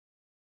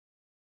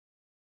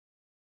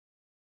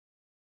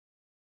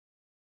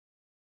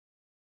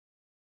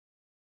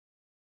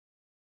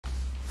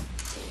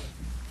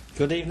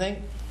Good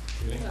evening.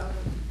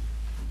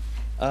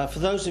 For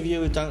those of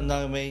you who don't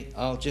know me,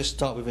 I'll just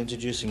start with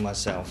introducing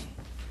myself.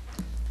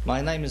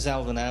 My name is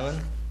Alvin Aaron,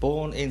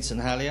 born in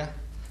St Helier,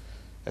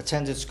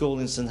 attended school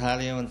in St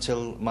Helier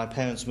until my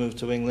parents moved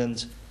to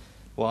England,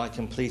 where I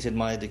completed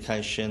my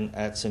education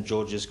at St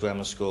George's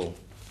Grammar School.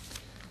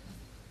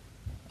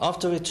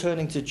 After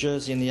returning to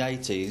Jersey in the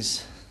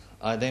 80s,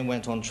 I then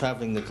went on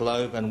travelling the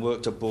globe and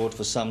worked abroad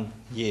for some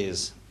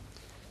years.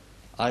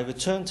 I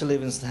returned to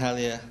live in St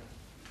Helier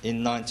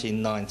in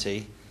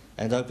 1990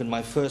 and opened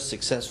my first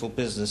successful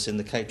business in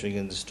the catering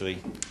industry.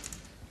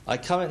 I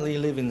currently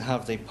live in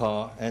Havre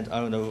Park and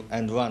own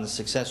and run a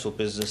successful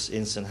business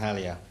in St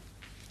Helier.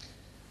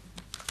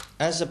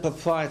 As a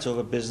proprietor of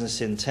a business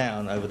in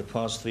town over the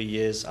past 3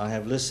 years, I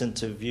have listened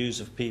to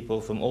views of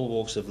people from all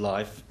walks of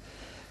life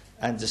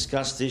and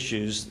discussed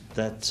issues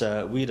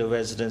that we, the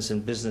residents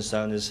and business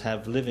owners,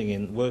 have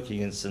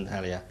working in St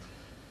Helier.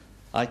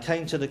 I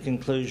came to the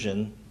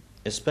conclusion,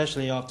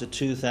 especially after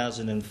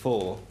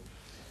 2004,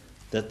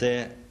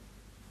 that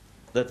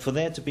for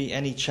there to be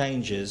any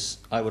changes,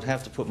 I would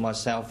have to put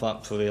myself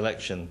up for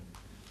re-election.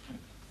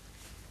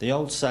 The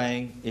old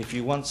saying, if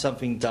you want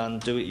something done,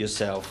 do it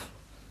yourself.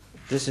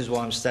 This is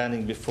why I'm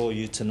standing before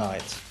you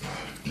tonight.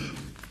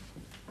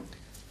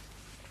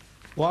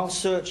 While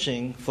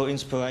searching for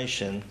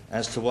inspiration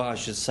as to what I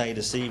should say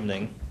this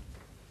evening,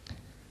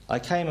 I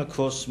came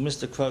across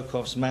Mr.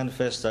 Crowcroft's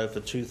manifesto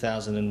for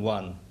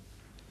 2001.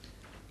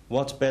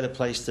 What better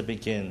place to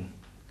begin?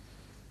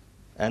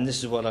 And this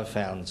is what I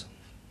found.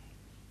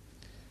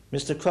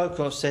 Mr.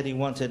 Crowcroft said he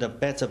wanted a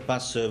better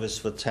bus service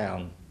for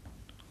town.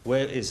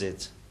 Where is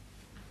it?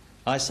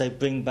 I say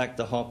bring back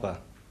the hopper.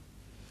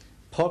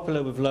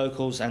 Popular with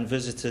locals and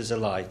visitors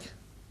alike.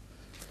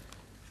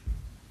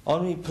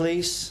 Honorary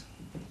police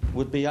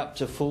would be up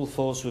to full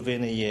force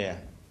within a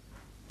year.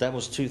 That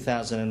was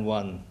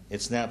 2001.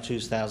 It's now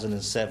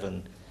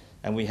 2007,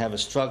 and we have a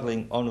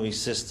struggling honorary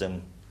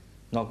system.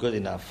 Not good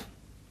enough.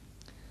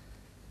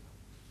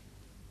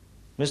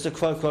 Mr.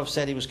 Crowcroft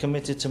said he was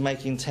committed to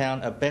making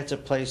town a better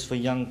place for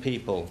young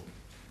people.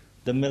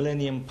 The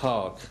Millennium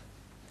Park.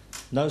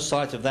 No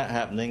sight of that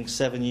happening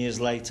 7 years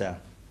later.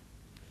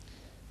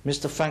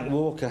 Mr. Frank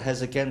Walker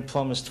has again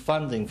promised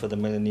funding for the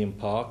Millennium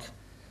Park,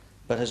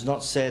 but has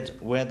not said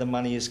where the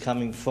money is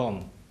coming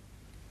from.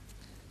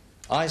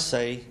 I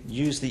say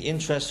use the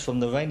interest from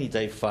the rainy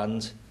day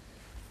fund,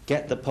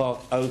 get the park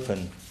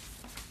open.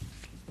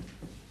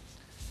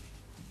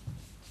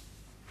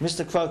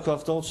 Mr.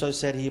 Crowcroft also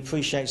said he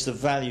appreciates the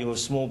value of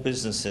small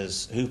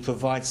businesses who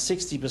provide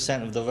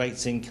 60% of the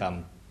rate's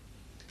income.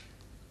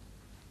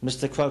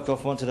 Mr.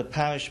 Crowcroft wanted a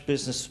parish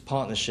business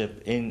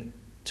partnership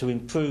to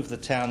improve the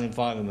town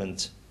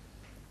environment,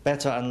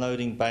 better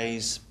unloading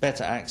bays,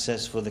 better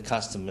access for the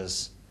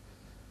customers.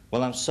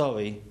 Well, I'm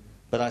sorry,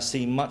 but I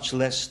see much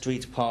less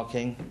street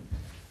parking,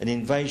 an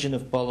invasion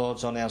of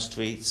bollards on our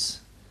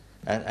streets,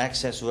 and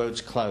access roads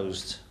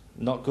closed.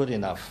 Not good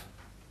enough.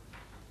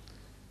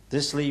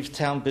 This leaves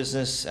town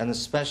business, and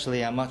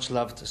especially our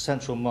much-loved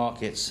central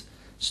markets,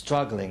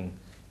 struggling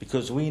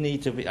because we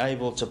need to be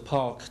able to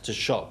park to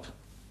shop.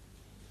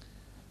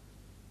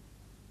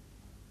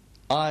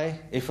 I,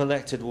 if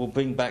elected, will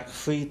bring back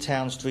free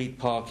town street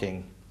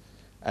parking,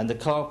 and the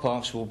car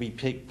parks will be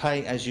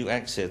pay as you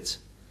exit.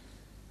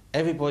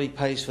 Everybody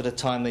pays for the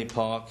time they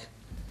park,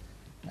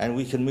 and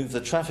we can move the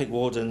traffic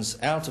wardens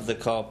out of the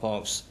car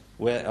parks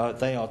where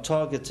they are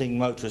targeting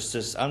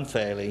motorists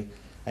unfairly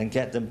and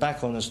get them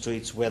back on the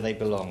streets where they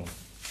belong.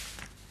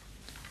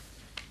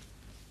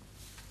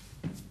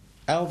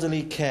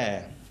 Elderly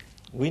care.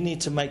 We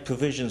need to make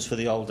provisions for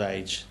the old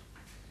age.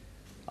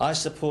 I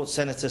support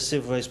Senator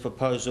Sivre's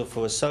proposal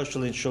for a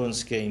social insurance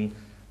scheme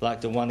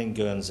like the one in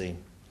Guernsey.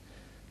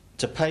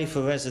 To pay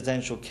for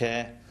residential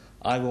care,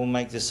 I will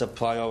make this a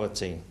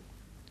priority.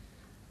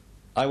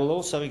 I will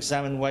also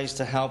examine ways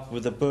to help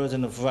with the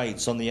burden of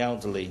rates on the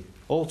elderly.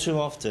 All too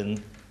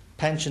often,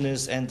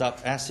 pensioners end up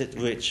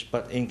asset-rich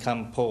but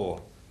income-poor.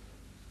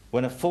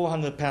 When a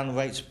 £400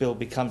 rates bill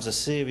becomes a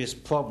serious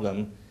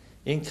problem,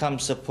 income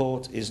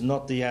support is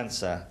not the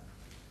answer.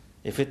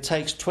 If it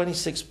takes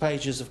 26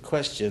 pages of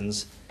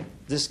questions,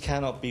 this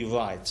cannot be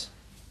right.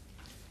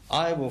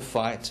 I will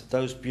fight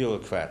those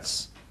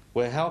bureaucrats.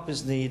 Where help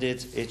is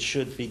needed, it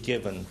should be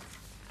given.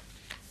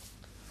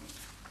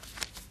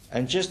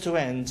 And just to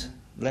end,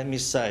 let me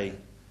say,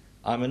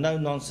 I'm a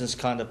no-nonsense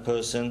kind of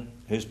person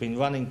who's been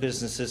running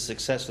businesses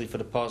successfully for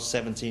the past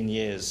 17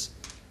 years.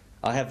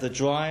 I have the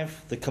drive,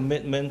 the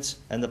commitment,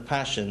 and the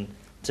passion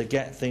to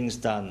get things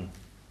done.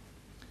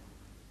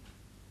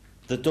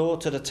 The door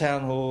to the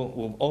town hall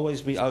will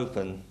always be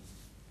open.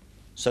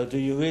 So do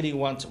you really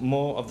want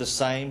more of the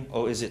same,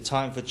 or is it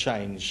time for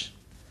change?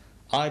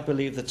 I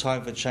believe the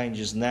time for change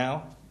is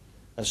now.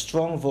 A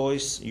strong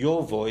voice,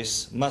 your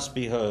voice, must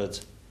be heard.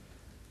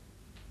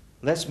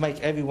 Let's make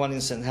everyone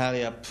in St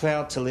Helier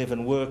proud to live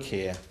and work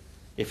here.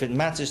 If it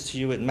matters to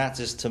you, it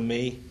matters to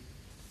me.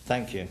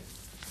 Thank you.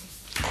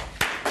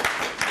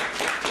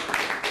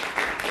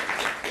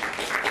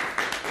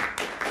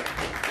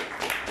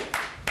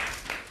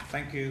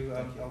 Thank you,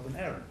 Alderman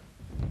Aaron.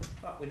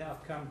 But we now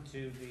come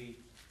to the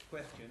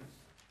questions.